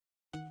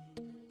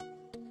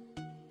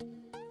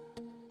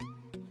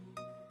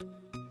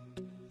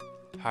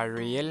Her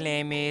real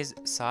name is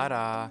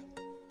Sarah,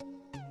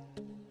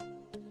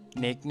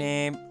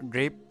 nickname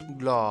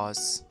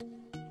DripGlosss.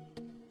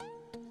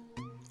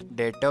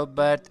 Date of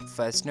birth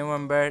 1st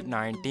November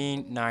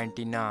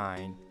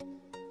 1999.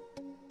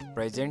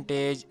 Present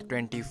age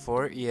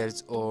 24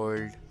 years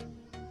old.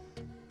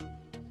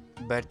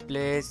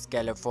 Birthplace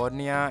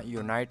California,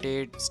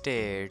 United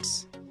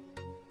States.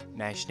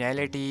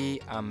 Nationality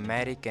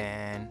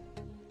American.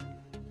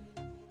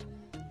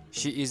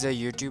 She is a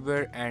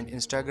YouTuber and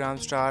Instagram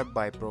star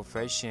by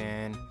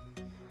profession.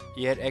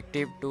 Year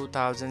active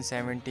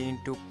 2017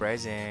 to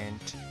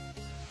present.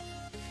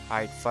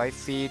 Height 5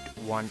 feet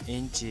 1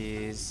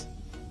 inches.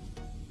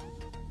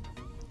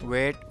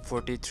 Weight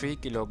 43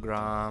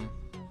 kilogram.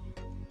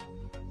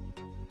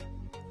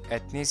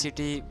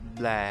 Ethnicity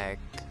black.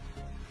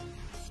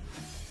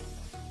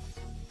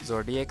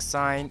 Zodiac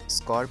sign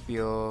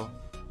Scorpio.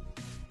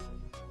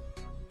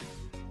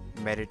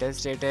 Marital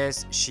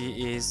status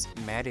she is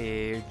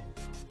married.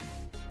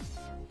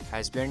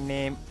 Husband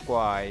name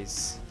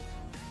Quais.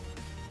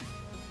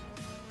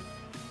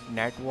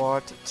 Net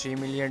worth $3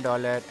 million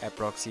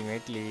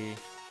approximately.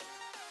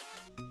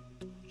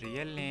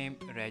 Real name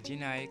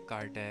Reginae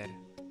Carter.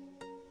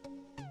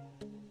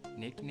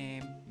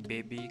 Nickname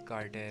Baby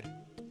Carter.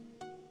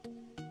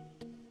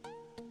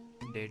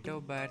 Date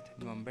of birth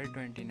November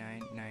 29,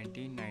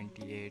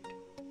 1998.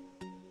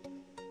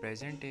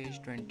 Present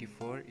age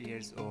 24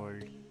 years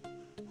old.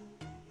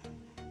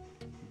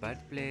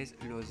 Birthplace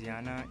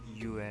Louisiana,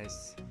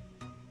 US.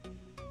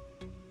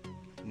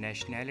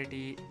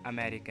 Nationality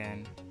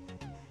American.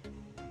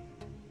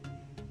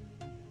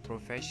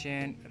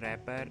 Profession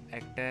rapper,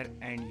 actor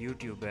and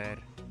YouTuber.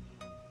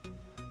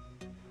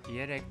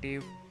 Year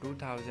active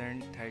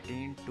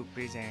 2013 to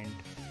present.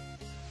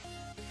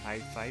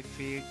 Height 5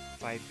 feet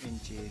 5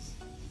 inches.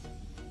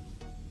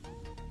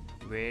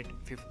 Weight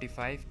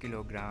 55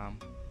 kilogram.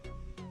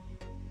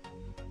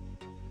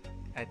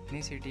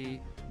 Ethnicity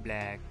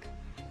black.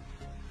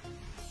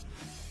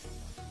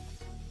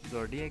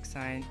 Zodiac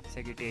sign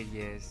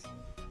Sagittarius.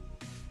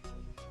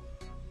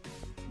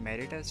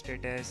 Marital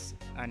status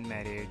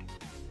unmarried.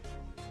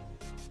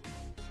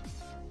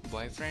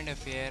 Boyfriend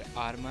affair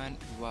Arman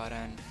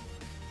Warren.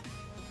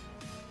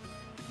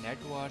 Net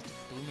worth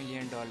 $2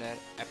 million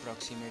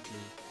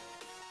approximately.